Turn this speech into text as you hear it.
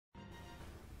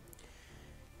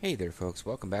Hey there folks,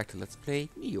 welcome back to Let's Play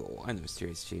Nioh. I'm the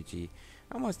Mysterious JG.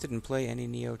 I almost didn't play any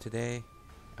Nioh today.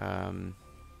 I've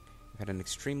had an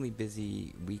extremely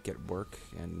busy week at work,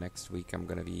 and next week I'm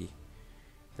going to be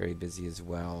very busy as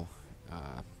well.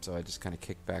 So I just kind of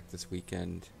kicked back this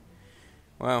weekend.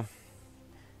 Well,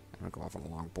 I'm going to go off on a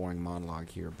long, boring monologue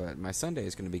here, but my Sunday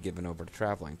is going to be given over to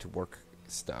traveling to work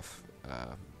stuff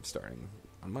starting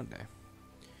on Monday.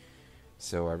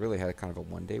 So I really had a kind of a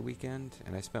one-day weekend,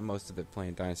 and I spent most of it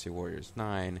playing Dynasty Warriors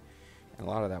 9, and a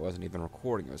lot of that wasn't even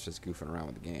recording, it was just goofing around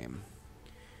with the game.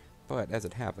 But as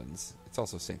it happens, it's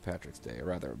also St. Patrick's Day, or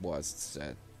rather it was.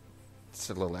 It's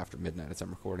a little after midnight as I'm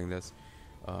recording this.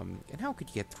 And how could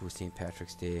you get through St.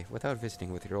 Patrick's Day without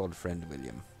visiting with your old friend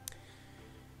William?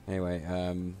 Anyway,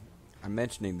 I'm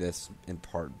mentioning this in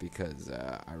part because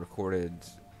I recorded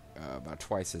about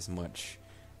twice as much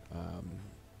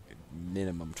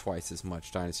minimum twice as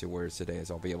much Dynasty Warriors today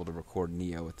as I'll be able to record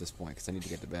Nioh at this point, because I need to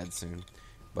get to bed soon.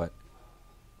 But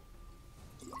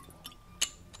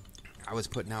I was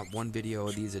putting out one video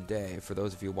of these a day. For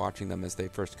those of you watching them as they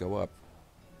first go up,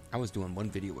 I was doing one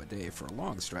video a day for a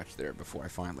long stretch there before I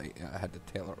finally had to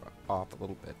taper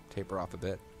off a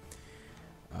bit.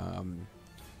 And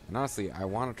honestly, I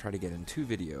want to try to get in 2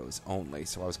 videos only,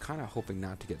 so I was kind of hoping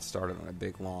not to get started on a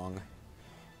big, long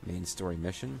main story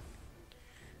mission.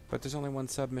 But there's only one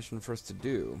submission for us to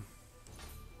do.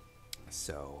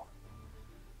 So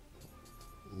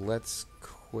let's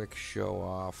quick show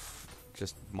off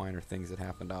just minor things that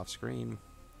happened off screen.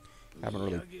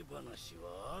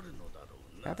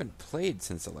 Haven't played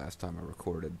since the last time I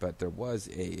recorded, but there was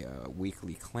a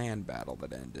weekly clan battle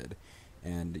that ended,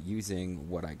 and using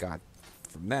what I got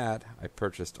from that, I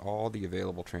purchased all the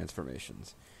available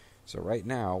transformations. So right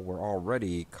now we're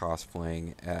already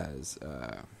cosplaying as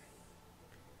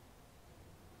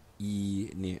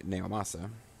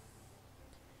Nioh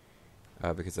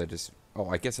because I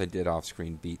guess I did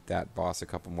off-screen beat that boss a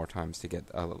couple more times to get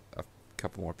a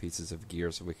couple more pieces of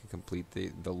gear so we can complete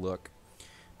the look.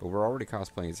 But we're already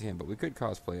cosplaying as him, but we could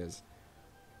cosplay as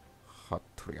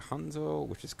Hattori Hanzo,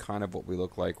 which is kind of what we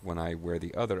look like when I wear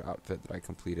the other outfit that I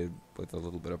completed with a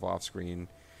little bit of off-screen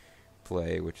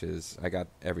play, which is I got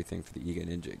everything for the Iga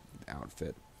Ninja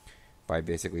outfit by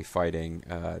basically fighting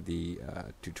the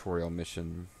tutorial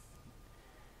mission.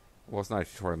 Well, it's not a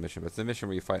tutorial mission, but it's the mission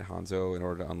where you fight Hanzo in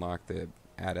order to unlock the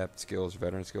adept skills,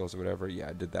 veteran skills, or whatever. Yeah,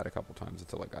 I did that a couple times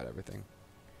until I got everything.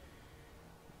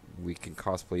 We can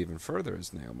cosplay even further as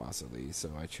Nioh,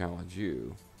 so I challenge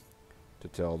you to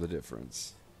tell the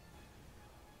difference.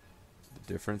 The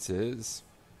difference is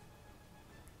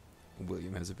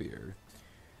William has a beard.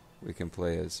 We can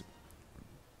play as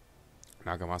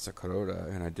Nagamasa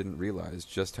Kuroda, and I didn't realize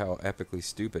just how epically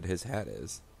stupid his hat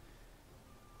is.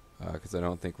 Because I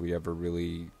don't think we ever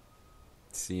really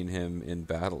seen him in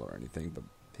battle or anything, but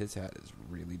his hat is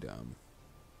really dumb.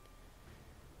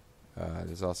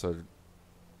 There's also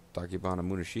Takibana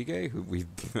Munashige, who we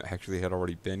actually had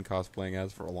already been cosplaying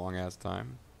as for a long-ass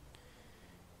time.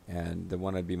 And the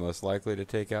one I'd be most likely to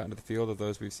take out into the field of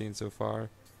those we've seen so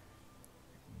far,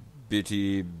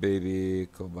 Bitty Baby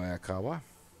Kobayakawa.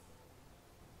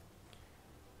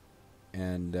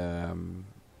 And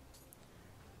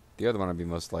the other one I'd be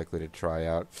most likely to try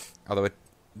out, although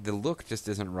the look just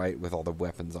isn't right with all the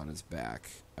weapons on his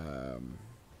back.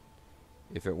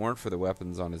 If it weren't for the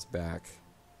weapons on his back,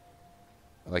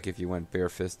 like if you went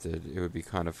bare-fisted, it would be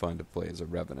kind of fun to play as a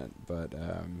Revenant, but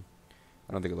I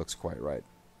don't think it looks quite right,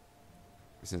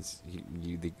 since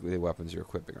the weapons you're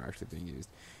equipping are actually being used.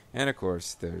 And of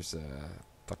course, there's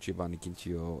Tachibana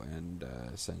Kinchio and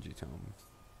Senji Tome.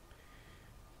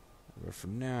 But for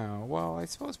now, well, I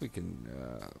suppose we can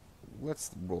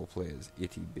let's roleplay as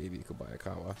Itty Baby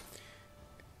Kobayakawa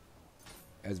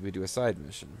as we do a side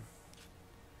mission.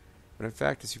 But in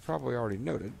fact, as you probably already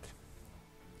noted,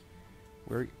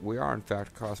 we are in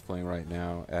fact cosplaying right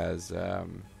now as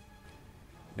Nioh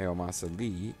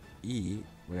Lee,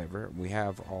 whatever. We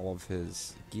have all of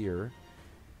his gear,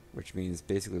 which means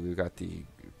basically we've got the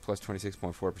plus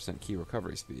 26.4% key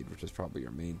recovery speed, which is probably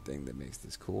your main thing that makes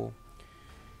this cool.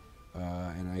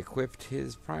 And I equipped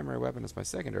his primary weapon as my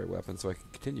secondary weapon so I can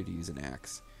continue to use an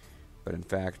axe. But in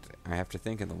fact, I have to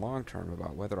think in the long term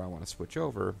about whether I want to switch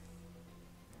over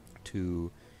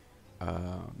to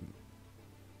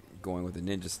going with the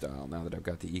ninja style now that I've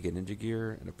got the Iga Ninja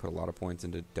gear and I've put a lot of points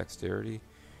into dexterity.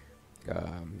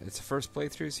 It's a first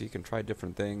playthrough, so you can try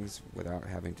different things without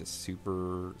having to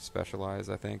super specialize,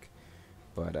 I think.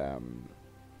 But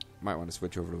might want to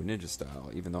switch over to a ninja style,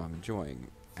 even though I'm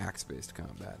enjoying axe-based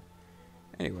combat.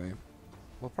 Anyway,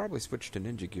 we'll probably switch to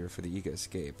ninja gear for the Iga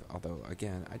escape, although,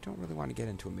 again, I don't really want to get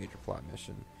into a major plot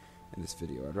mission, in this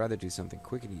video. I'd rather do something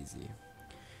quick and easy.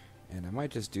 And I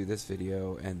might just do this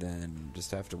video and then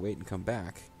just have to wait and come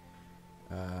back.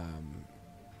 I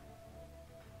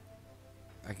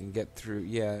can get through...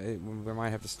 Yeah, we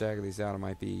might have to stagger these out. It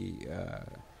might be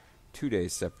 2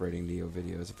 days separating Nioh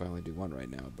videos if I only do one right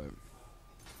now, but...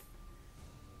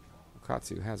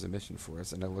 Okatsu has a mission for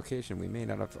us and a location we may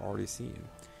not have already seen.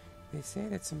 They say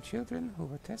that some children who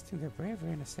were testing their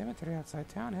bravery in a cemetery outside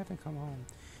town haven't come home.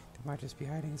 They might just be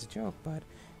hiding as a joke, but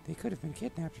they could have been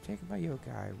kidnapped or taken by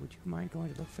yokai. Would you mind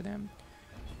going to look for them?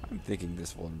 I'm thinking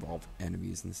this will involve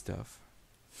enemies and stuff.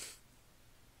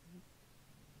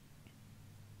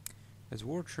 As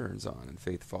war churns on and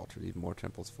faith falters, even more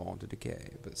temples fall into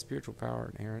decay, but spiritual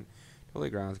power inherent to holy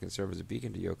grounds can serve as a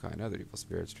beacon to yokai and other evil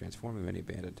spirits, transforming many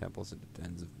abandoned temples into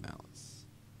dens of malice.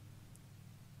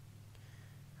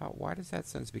 Why does that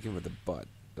sentence begin with a but?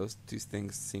 Those two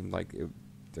things seem like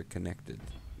they're connected,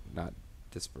 not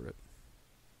disparate.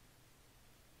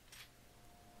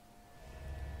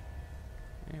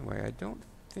 Anyway, I don't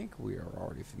think we are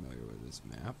already familiar with this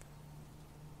map.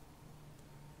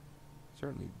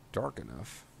 Certainly dark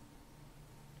enough.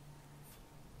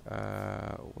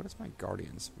 What is my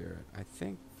guardian spirit? I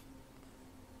think...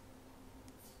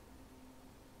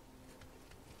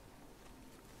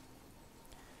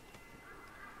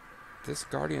 This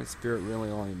guardian spirit really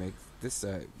only makes... This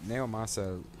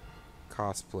Nioh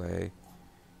cosplay,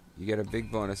 you get a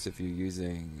big bonus if you're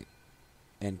using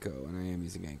Enko, and I am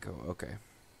using Enko. Okay.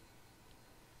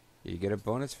 You get a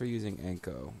bonus for using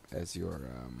Enko as your...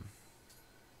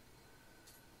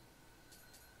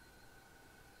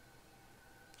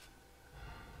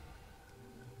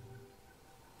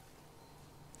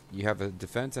 You have a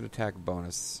defense and attack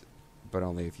bonus, but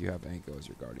only if you have Enko as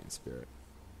your guardian spirit.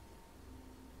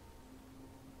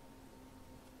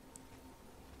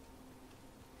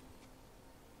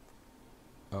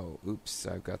 Oh, oops,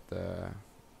 I've got the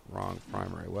wrong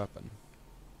primary weapon.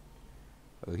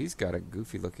 Oh, he's got a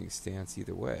goofy looking stance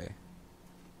either way.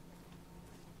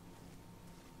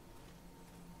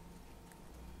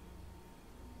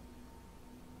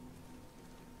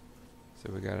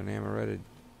 So we got an Amaretta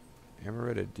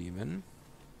demon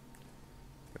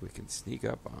that we can sneak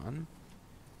up on.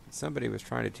 Somebody was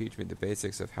trying to teach me the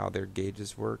basics of how their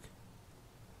gauges work.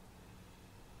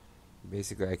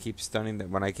 Basically, I keep stunning them.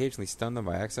 When I occasionally stun them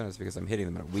by accident, it's because I'm hitting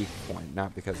them at a weak point,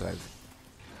 not because I've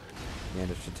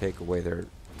managed to take away their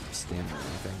stamina or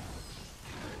anything.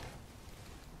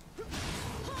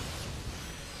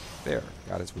 There,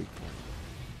 got his weak point.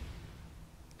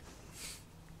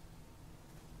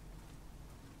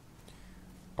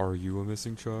 Are you a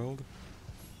missing child?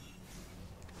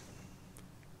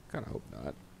 Kinda hope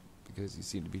not, because you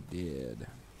seem to be dead.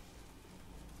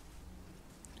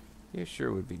 Yeah, sure,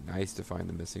 it would be nice to find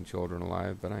the missing children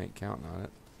alive, but I ain't counting on it.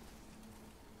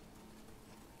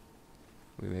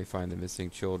 We may find the missing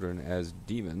children as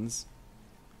demons.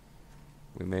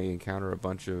 We may encounter a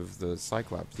bunch of the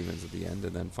Cyclops demons at the end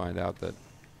and then find out that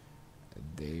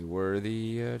they were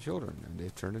the children and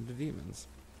they've turned into demons.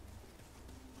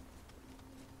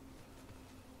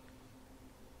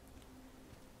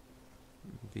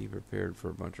 Be prepared for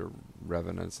a bunch of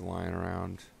revenants lying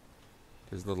around.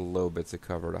 There's little low bits of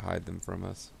cover to hide them from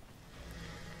us.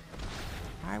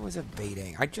 I was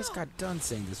evading. I just got done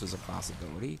saying this was a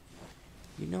possibility.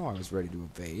 You know I was ready to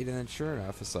evade, and then sure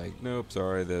enough, it's like, nope,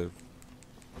 sorry,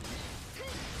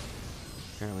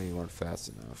 apparently you weren't fast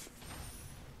enough.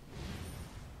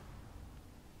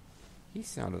 He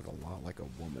sounded a lot like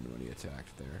a woman when he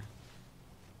attacked there.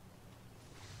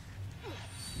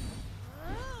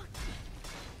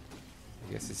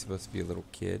 I guess he's supposed to be a little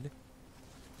kid.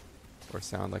 Or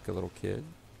sound like a little kid.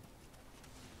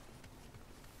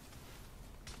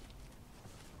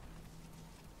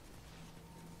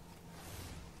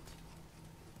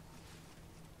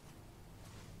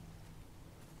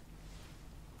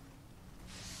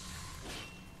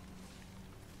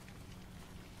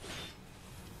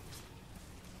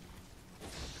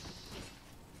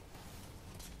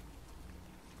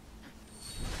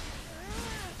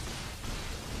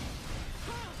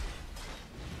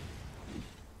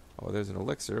 Oh, there's an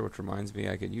elixir, which reminds me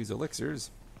I could use elixirs.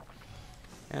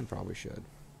 And probably should.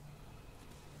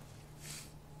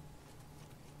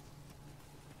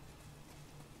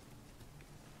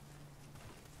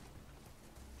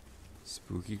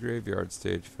 Spooky graveyard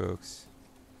stage, folks.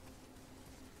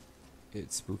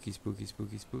 It's spooky, spooky,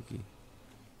 spooky, spooky.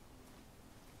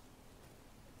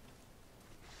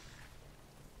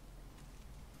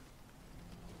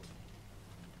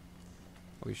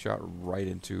 We shot right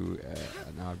into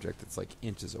an object that's like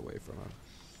inches away from him.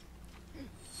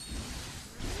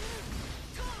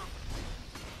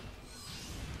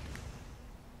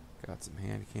 Got some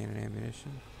hand cannon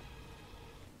ammunition.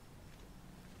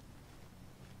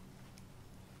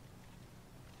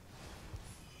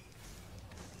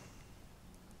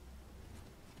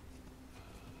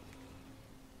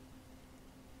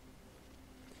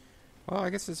 Well, I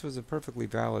guess this was a perfectly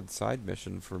valid side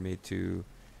mission for me to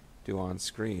do on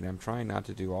screen. I'm trying not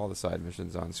to do all the side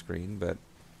missions on screen, but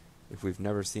if we've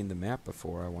never seen the map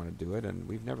before, I want to do it, and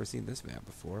we've never seen this map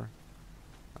before,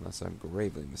 unless I'm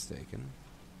gravely mistaken.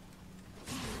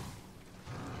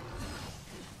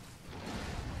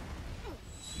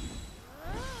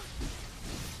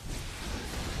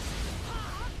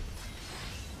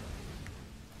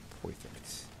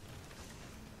 Perfect.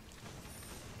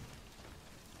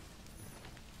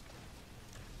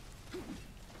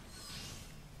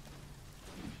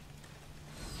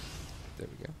 There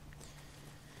we go.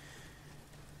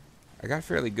 I got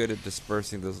fairly good at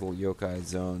dispersing those little yokai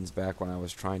zones back when I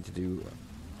was trying to do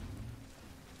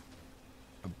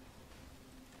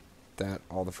that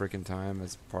all the freaking time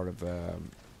as part of a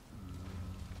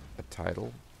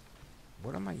title.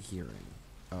 What am I hearing?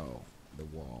 Oh, the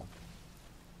wall.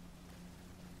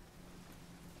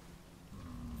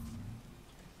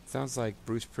 Sounds like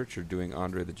Bruce Pritchard doing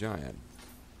Andre the Giant.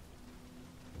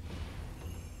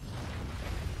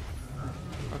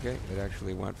 Okay, it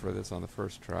actually went for this on the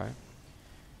first try.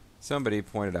 Somebody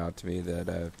pointed out to me that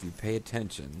if you pay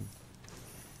attention,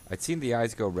 I'd seen the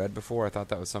eyes go red before. I thought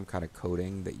that was some kind of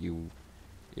coding that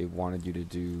it wanted you to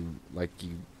do, like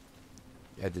you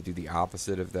had to do the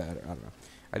opposite of that. I don't know.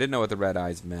 I didn't know what the red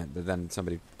eyes meant, but then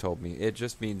somebody told me it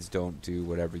just means don't do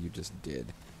whatever you just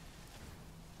did.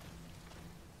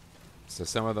 So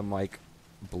some of them like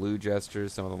blue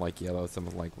gestures, some of them like yellow, some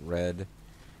of them like red.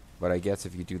 But I guess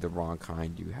if you do the wrong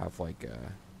kind, you have like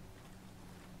a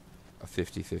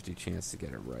 50-50 chance to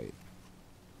get it right.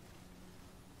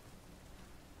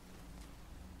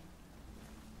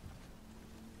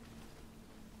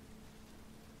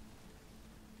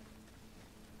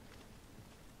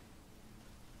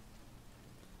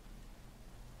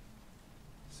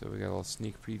 So we got a little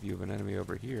sneak preview of an enemy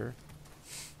over here.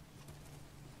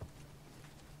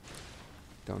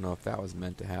 Don't know if that was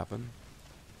meant to happen.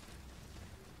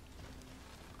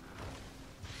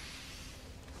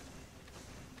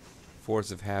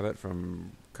 Force of habit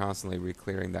from constantly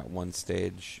re-clearing that one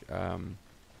stage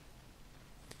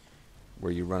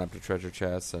where you run up to treasure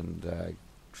chests and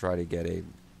try to get a...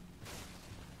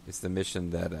 It's the mission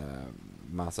that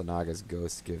Masanaga's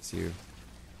ghost gives you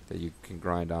that you can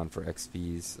grind on for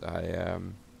XPs. I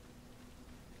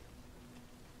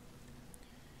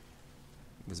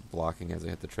was blocking as I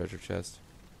hit the treasure chest.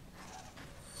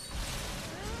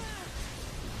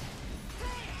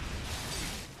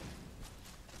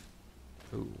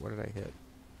 Ooh, what did I hit?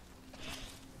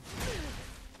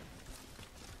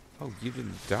 Oh, you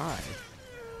didn't die.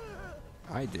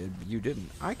 I did, but you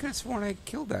didn't. I could have sworn I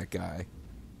killed that guy.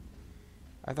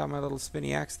 I thought my little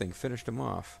spinny axe thing finished him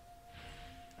off.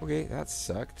 Okay, that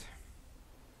sucked.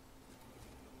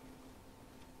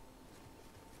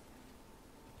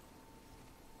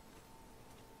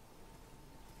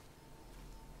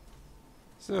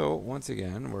 So, once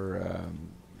again, we're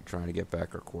trying to get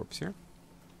back our corpse here.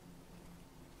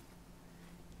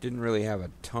 Didn't really have a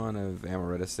ton of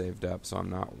Amaretta saved up, so I'm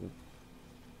not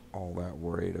all that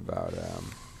worried about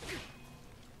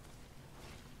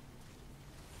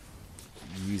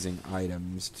using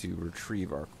items to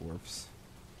retrieve our corpse.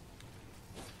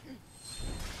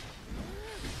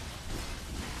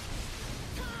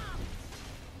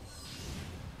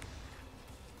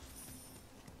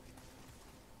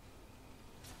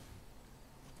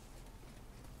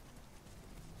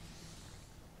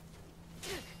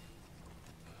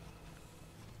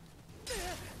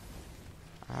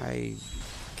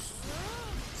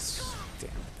 Damn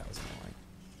it, that was annoying.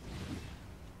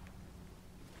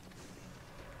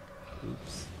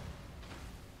 Oops.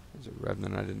 There's a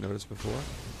revenant I didn't notice before.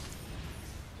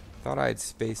 Thought I had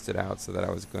spaced it out so that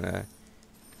I was going to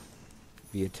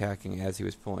be attacking as he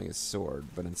was pulling his sword,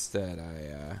 but instead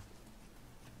I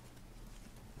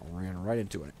ran right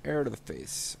into an arrow to the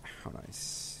face. How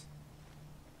nice.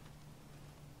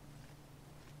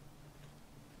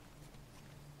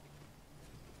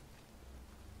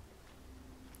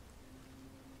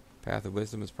 Path of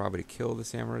Wisdom is probably to kill the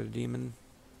Samurai demon.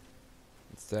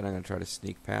 Instead, I'm going to try to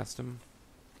sneak past him.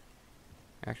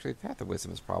 Actually, Path of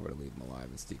Wisdom is probably to leave him alive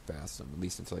and sneak past him, at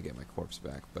least until I get my corpse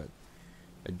back. But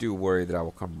I do worry that I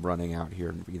will come running out here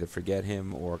and either forget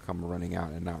him or come running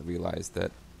out and not realize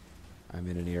that I'm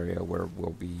in an area where we'll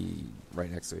be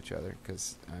right next to each other,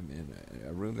 because I'm in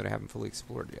a room that I haven't fully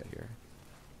explored yet here.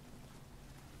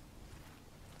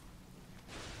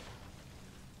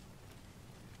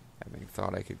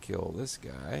 thought I could kill this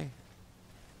guy.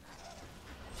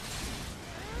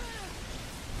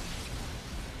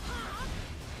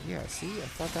 Yeah, see? I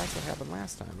thought that's what happened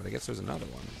last time, but I guess there's another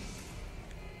one.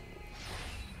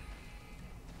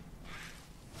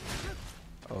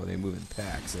 Oh, they move in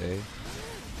packs, eh?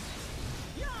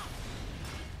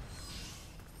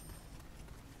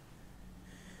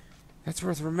 That's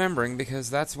worth remembering, because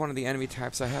that's one of the enemy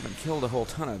types I haven't killed a whole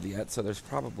ton of yet, so there's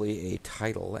probably a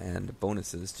title and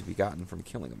bonuses to be gotten from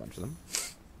killing a bunch of them.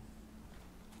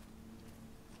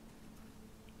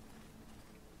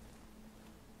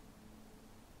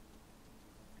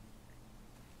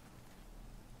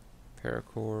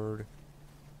 Paracord.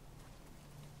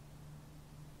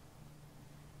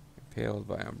 Impaled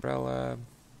by umbrella.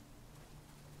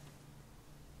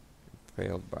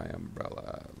 Impaled by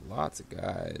umbrella. Lots of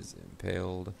guys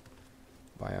impaled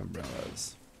by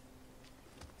umbrellas.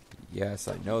 Yes,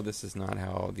 I know this is not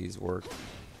how these work.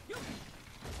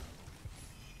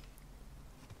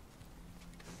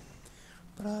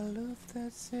 But I love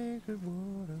that sacred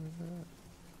water.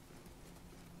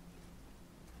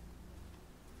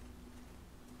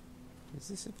 Is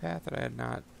this a path that I had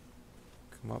not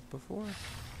come up before?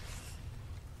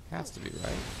 Has to be,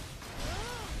 right?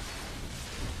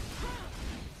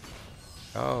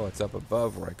 Oh, it's up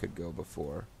above where I could go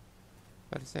before.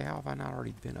 But to say, how have I not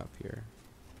already been up here?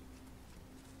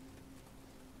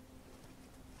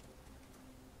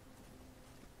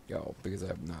 Oh, because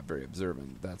I'm not very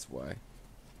observant, that's why.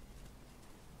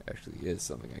 Actually is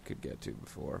something I could get to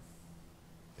before,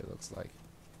 it looks like.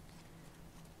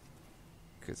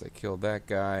 Because I killed that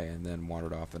guy and then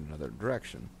wandered off in another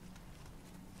direction.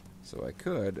 So I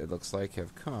could, it looks like,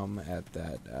 have come at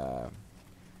that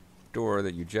door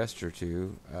that you gesture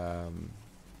to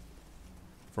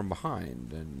from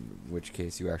behind, in which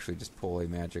case you actually just pull a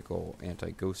magical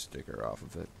anti-ghost sticker off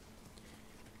of it.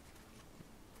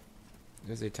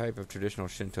 There's a type of traditional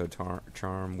Shinto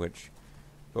charm which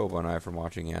Boba and I, from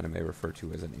watching anime, refer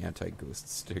to as an anti-ghost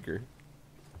sticker.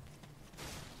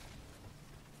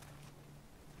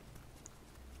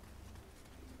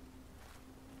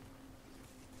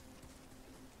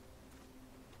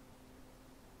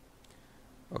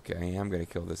 Okay, I am going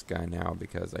to kill this guy now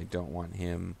because I don't want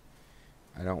him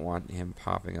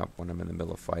popping up when I'm in the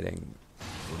middle of fighting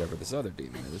whatever this other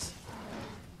demon is.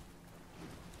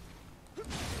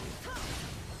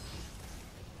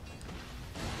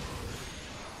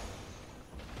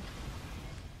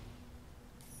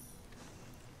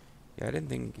 Yeah, I didn't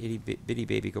think Bitty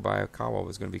Baby Kobayakawa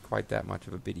was going to be quite that much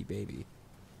of a bitty baby.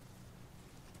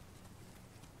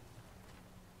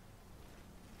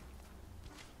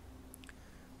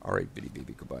 Alright, Bitty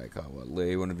Baby Kobayakawa,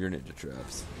 lay one of your ninja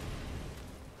traps.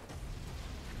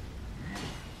 I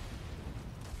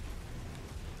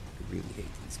really hate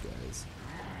these guys.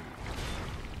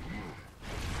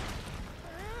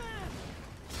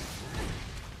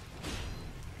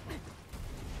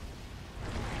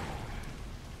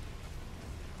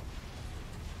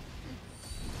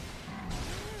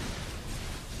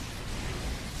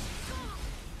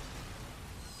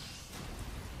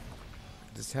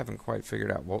 Just haven't quite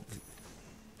figured out. Well,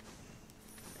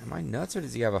 am I nuts, or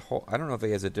does he have a whole? I don't know if he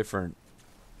has a different.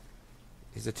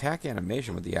 His attack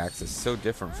animation with the axe is so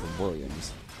different from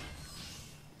Williams.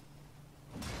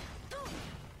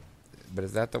 But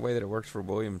is that the way that it works for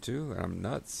William too? I'm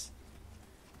nuts.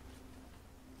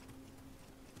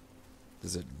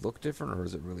 Does it look different, or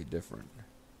is it really different?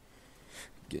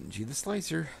 Genji the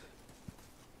Slicer.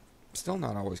 Still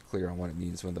not always clear on what it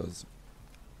means when those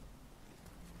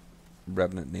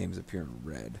Revenant names appear in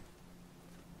red.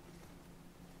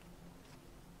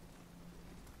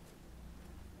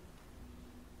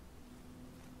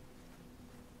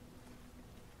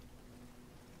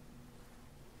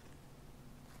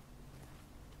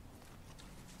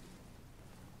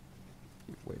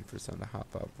 Keep waiting for someone to hop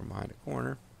up from behind a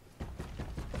corner.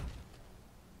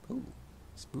 Ooh,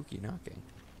 spooky knocking.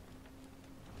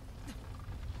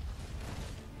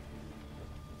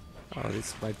 Oh,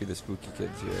 this might be the spooky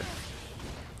kids here.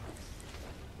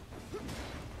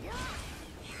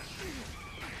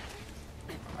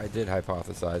 I did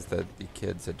hypothesize that the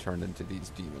kids had turned into these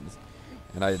demons,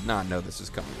 and I did not know this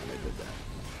was coming when I did that.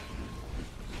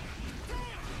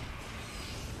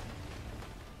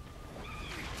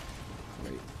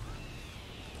 Wait.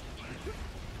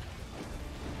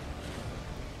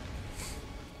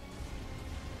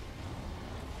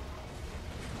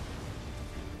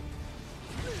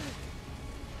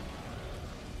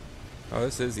 Oh,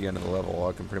 this is the end of the level,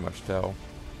 I can pretty much tell,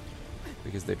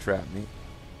 because they trapped me.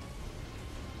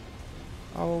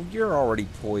 Oh, you're already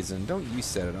poisoned. Don't you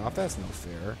set it off. That's no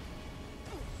fair.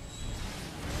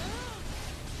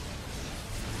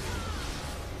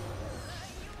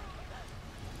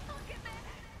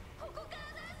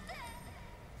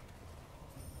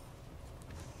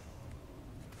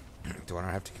 Do I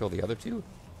not have to kill the other two?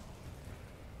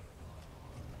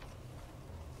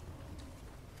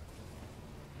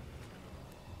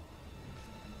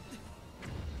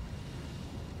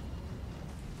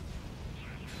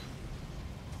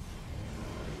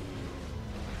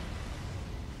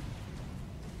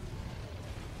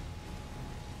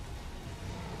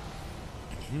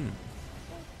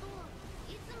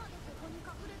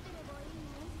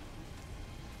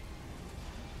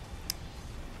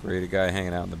 Great, a guy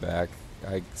hanging out in the back.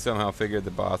 I somehow figured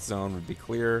the boss zone would be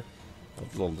clear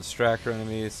with little distractor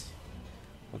enemies.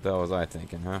 What the hell was I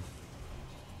thinking, huh?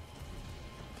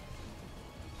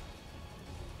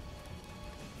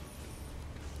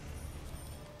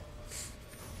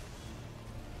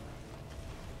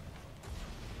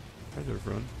 How's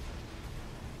everyone?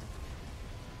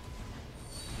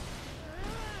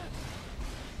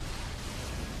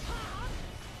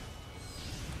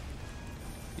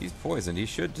 He's poisoned. He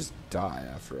should just die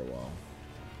after a while.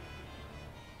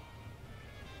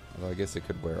 Although I guess it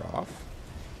could wear off.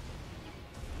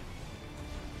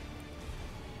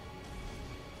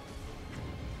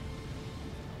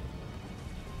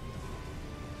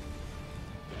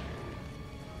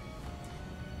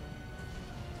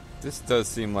 This does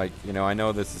seem like, you know, I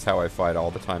know this is how I fight all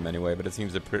the time anyway, but it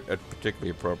seems particularly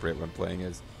appropriate when playing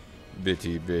as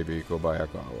Bitty Baby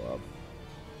Kobayakawa.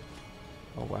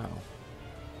 Oh, wow.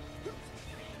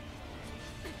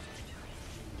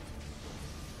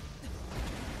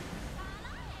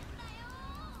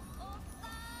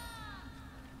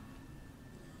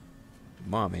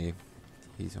 Mommy,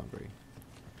 he's hungry.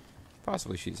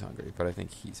 Possibly she's hungry, but I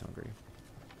think he's hungry.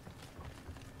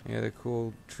 Any other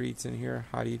cool treats in here?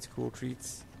 Hot eats cool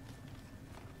treats?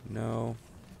 No.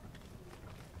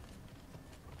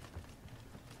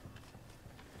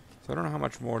 So I don't know how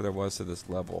much more there was to this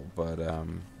level, but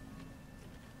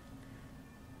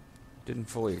didn't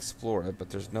fully explore it, but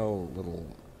there's no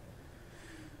little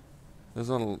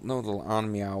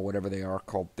on meow, whatever they are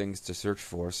called, things to search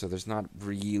for, so there's not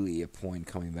really a point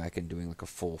coming back and doing like a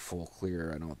full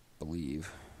clear, I don't believe.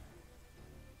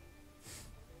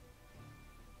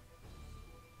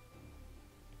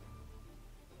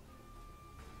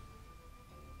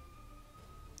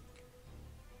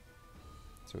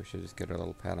 So we should just get a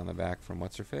little pat on the back from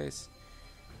what's-her-face.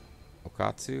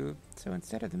 Okatsu. So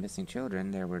instead of the missing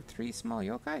children, there were 3 small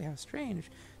yokai. How strange.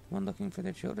 The one looking for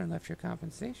their children left your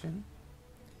compensation.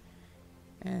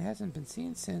 And it hasn't been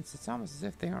seen since. It's almost as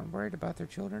if they aren't worried about their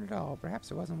children at all.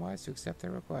 Perhaps it wasn't wise to accept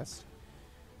their request.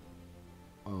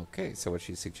 Okay, so what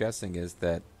she's suggesting is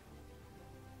that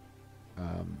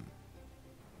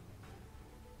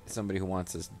somebody who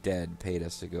wants us dead paid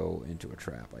us to go into a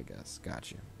trap, I guess.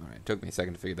 Gotcha. Alright, it took me a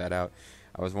second to figure that out.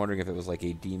 I was wondering if it was like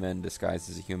a demon disguised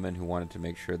as a human who wanted to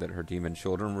make sure that her demon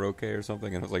children were okay or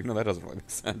something, and I was like, no, that doesn't really make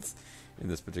sense in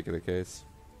this particular case.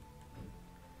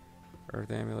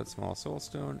 Earth amulet, small soul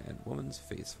stone, and woman's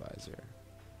face visor.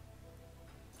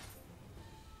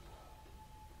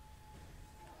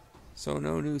 So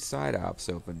no new side ops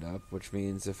opened up, which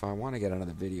means if I want to get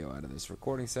another video out of this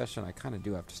recording session, I kind of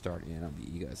do have to start in on the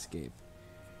Iga escape,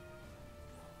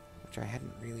 which I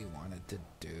hadn't really wanted to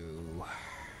do.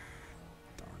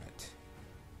 Darn it.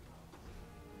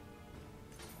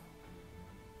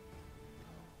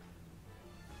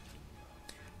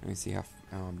 Let me see how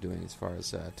I'm doing as far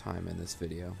as time in this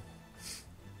video.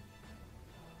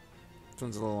 This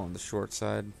one's a little on the short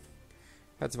side.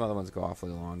 Had some other ones go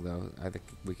awfully long, though. I think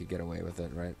we could get away with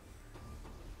it, right?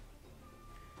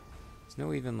 There's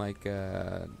no even, like,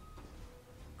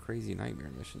 crazy nightmare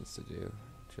missions to do.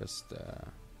 Just,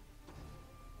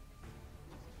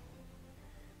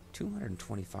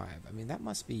 225. I mean, that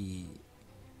must be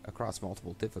across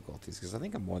multiple difficulties, because I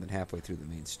think I'm more than halfway through the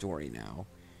main story now.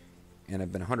 And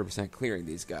I've been 100% clearing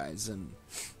these guys, and...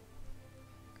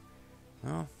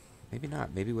 well, maybe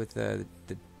not. Maybe with the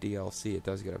DLC it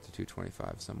does get up to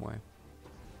 225 some way.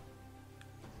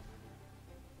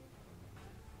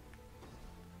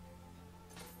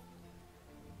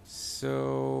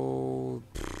 So...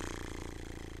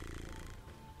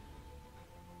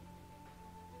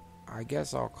 I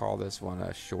guess I'll call this one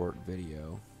a short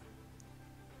video.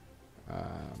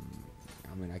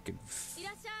 I mean, I could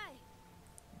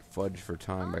fudge for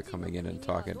time by coming in and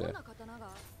talking to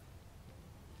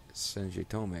Senji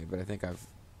Tome, but I think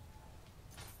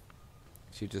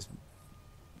she just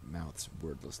mouths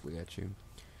wordlessly at you.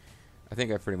 I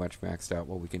think I've pretty much maxed out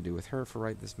what we can do with her for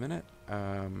right this minute.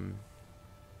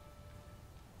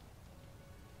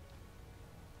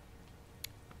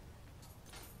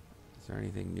 Is there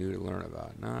anything new to learn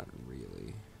about? Not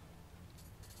really.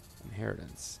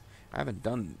 Inheritance. I haven't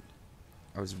done...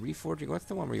 I was reforging... What's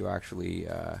the one where you actually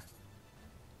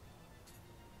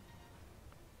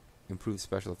improve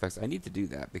special effects. I need to do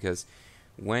that because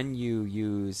when you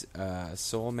use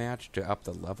Soul Match to up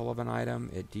the level of an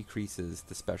item, it decreases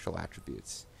the special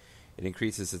attributes. It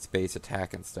increases its base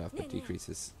attack and stuff, but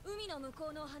decreases.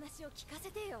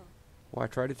 Well, I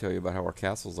tried to tell you about how our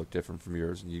castles look different from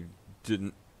yours, and you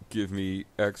didn't give me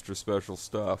extra special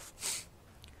stuff.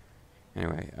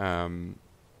 Anyway,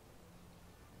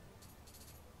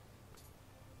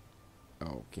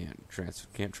 oh,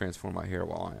 can't transform my hair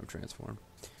while I am transformed.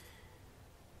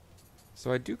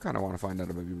 So I do kind of want to find out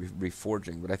about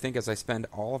reforging, but I think as I spend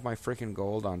all of my freaking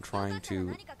gold on trying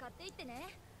to...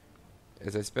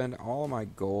 As I spend all of my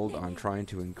gold on trying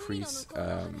to increase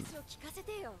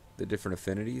the different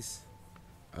affinities,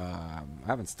 I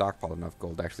haven't stockpiled enough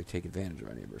gold to actually take advantage of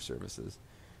any of our services.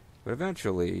 But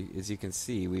eventually, as you can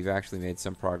see, we've actually made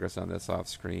some progress on this off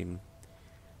screen.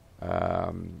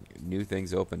 New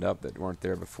things opened up that weren't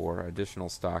there before. Additional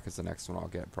stock is the next one I'll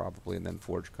get probably, and then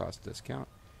forge cost discount.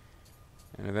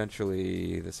 And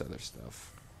eventually this other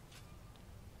stuff.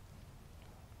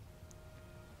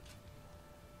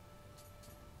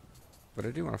 But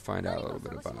I do want to find out a little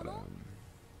bit about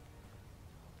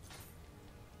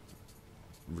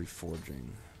reforging.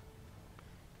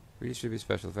 Redistribute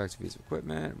special effects piece of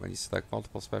equipment. When you select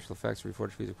multiple special effects,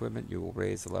 reforge piece of equipment, you will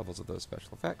raise the levels of those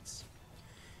special effects.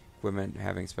 Equipment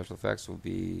having special effects will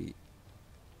be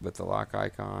with the lock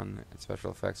icon, and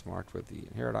special effects marked with the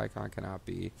inherit icon cannot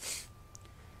be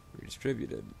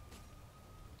redistributed.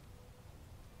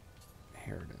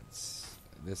 Inheritance.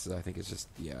 This is, I think, is just,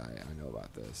 yeah, I know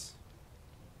about this.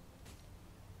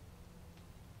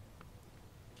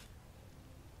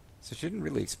 So she didn't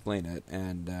really explain it,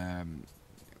 and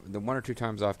the one or two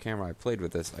times off camera I played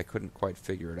with this, I couldn't quite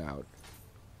figure it out.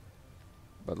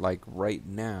 But like right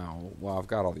now, well, I've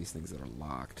got all these things that are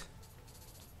locked.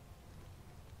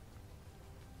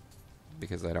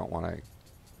 Because I don't want to...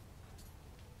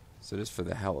 So just for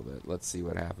the hell of it, let's see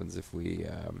what happens if we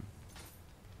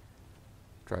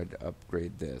tried to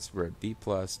upgrade this. We're at B+,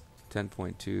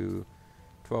 10.2,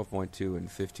 12.2, and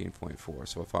 15.4.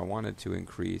 So if I wanted to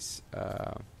increase...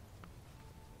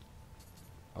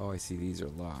 oh, I see these are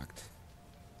locked.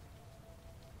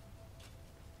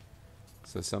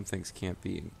 So some things can't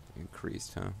be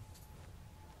increased, huh?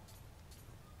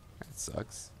 That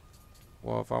sucks.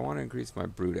 Well, if I want to increase my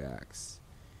Brute Axe,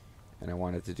 and I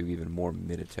want it to do even more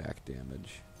mid-attack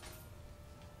damage...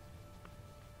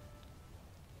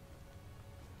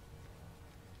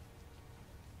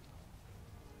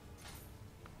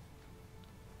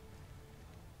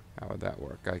 How would that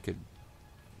work? I could...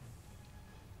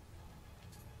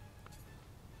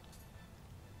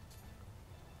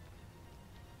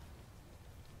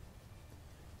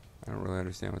 I don't really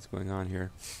understand what's going on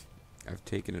here. I've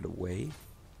taken it away.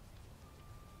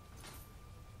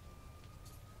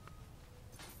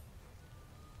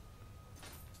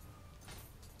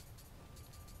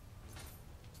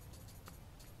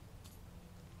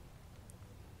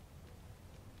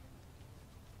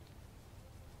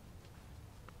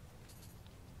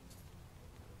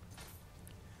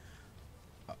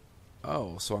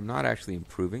 Oh, so I'm not actually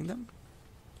improving them?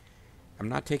 I'm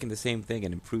not taking the same thing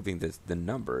and improving the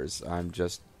numbers. I'm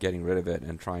just getting rid of it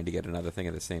and trying to get another thing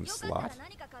in the same slot.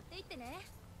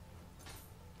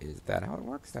 Is that how it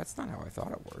works? That's not how I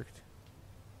thought it worked.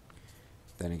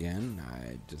 Then again,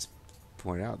 I just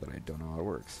pointed out that I don't know how it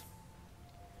works.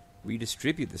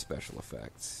 Redistribute the special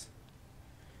effects.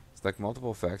 Select multiple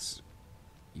effects.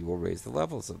 You will raise the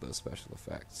levels of those special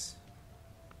effects.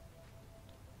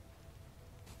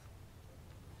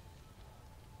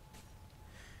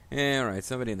 Yeah, alright,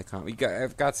 somebody in the comments.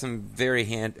 I've got some very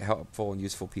helpful and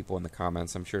useful people in the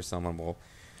comments. I'm sure someone will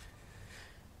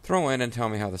throw in and tell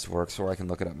me how this works, or I can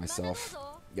look it up myself.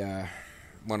 Yeah,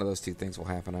 one of those two things will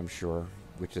happen, I'm sure.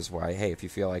 Which is why, hey, if you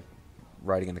feel like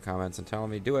writing in the comments and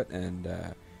telling me, do it, and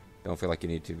don't feel like you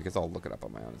need to, because I'll look it up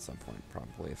on my own at some point,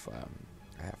 probably, if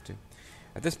I have to.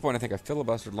 At this point, I think I've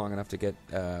filibustered long enough to get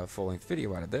a full-length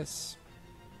video out of this.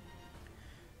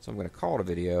 So I'm going to call it a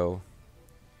video.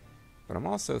 But I'm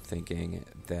also thinking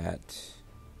that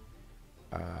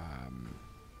I'm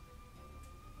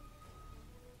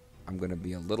going to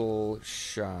be a little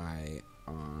shy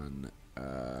on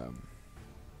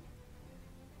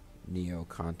Nioh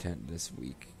content this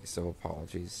week, so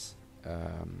apologies.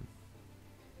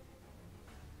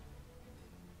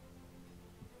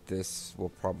 This will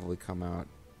probably come out...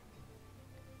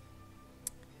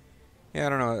 Yeah, I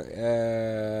don't know.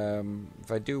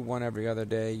 If I do one every other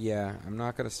day, yeah, I'm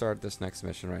not going to start this next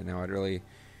mission right now. I'd really...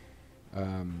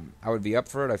 I would be up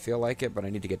for it. I feel like it, but I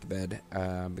need to get to bed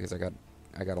because I got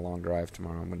a long drive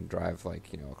tomorrow. I'm going to drive, like,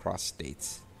 across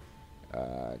states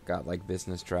got like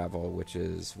business travel, which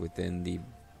is within the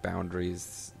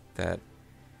boundaries that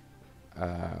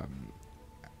I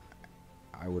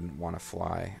wouldn't want to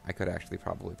fly. I could actually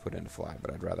probably put in to fly,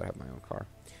 but I'd rather have my own car.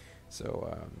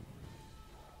 So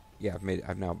yeah,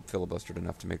 I've now filibustered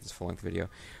enough to make this full-length video.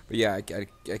 But yeah, I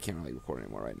can't really record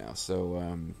anymore right now.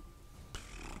 So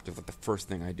the first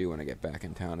thing I do when I get back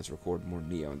in town is record more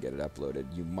Nioh and get it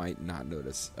uploaded. You might not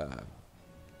notice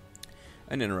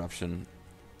an interruption.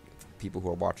 People who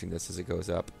are watching this as it goes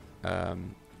up,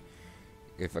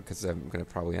 because I'm going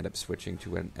to probably end up switching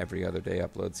to an every other day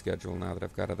upload schedule now that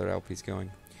I've got other LPs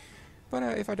going.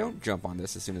 But if I don't jump on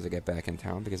this as soon as I get back in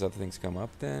town because other things come up,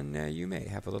 then you may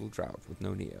have a little drought with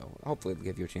no Nioh. Hopefully it'll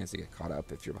give you a chance to get caught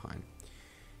up if you're behind.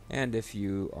 And if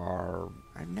you are...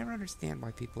 I never understand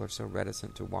why people are so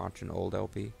reticent to watch an old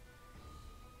LP.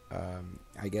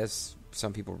 I guess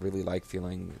some people really like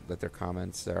feeling that their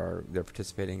comments they're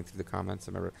participating through the comments.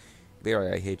 I remember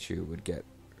Larry I Hate You would get...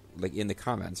 Like, in the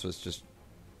comments was just...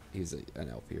 He's an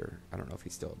LPer. I don't know if he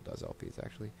still does LPs,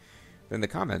 actually. But in the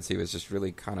comments, he was just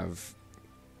really kind of...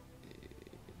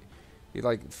 He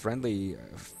like friendly,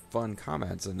 fun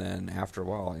comments, and then after a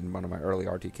while, in one of my early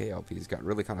RTK LPs, got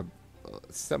really kind of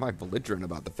semi-belligerent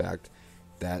about the fact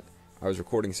that I was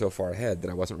recording so far ahead that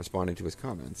I wasn't responding to his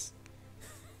comments,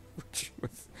 which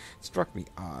struck me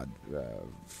odd.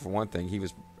 For one thing, he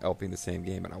was LPing the same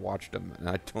game, and I watched him, and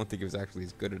I don't think he was actually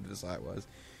as good at it as I was,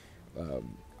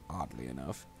 oddly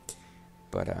enough.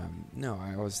 But no,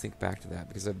 I always think back to that,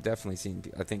 because I've definitely seen...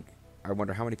 I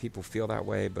wonder how many people feel that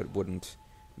way, but wouldn't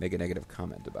make a negative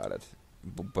comment about it,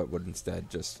 but would instead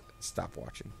just stop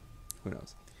watching. Who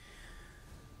knows?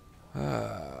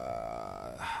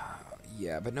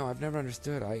 Yeah, but no, I've never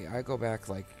understood. I go back,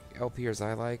 like, LPers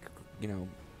I like, you know,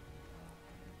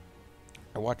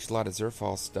 I watch a lot of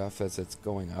Zerfall stuff as it's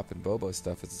going up, and Bobo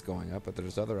stuff as it's going up, but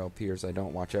there's other LPers I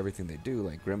don't watch everything they do,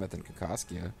 like Grimmeth and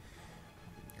Kakaskia.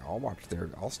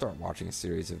 I'll start watching a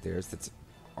series of theirs that's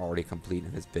already complete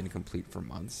and has been complete for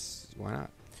months. Why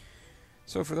not?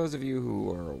 So for those of you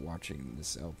who are watching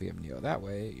this LP of Nioh that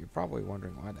way, you're probably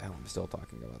wondering why the hell I'm still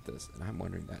talking about this, and I'm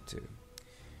wondering that too.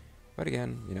 But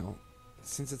again, you know,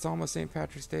 since it's almost St.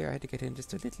 Patrick's Day, I had to get in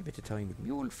just a little bit of time with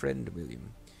my old friend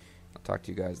William. I'll talk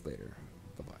to you guys later.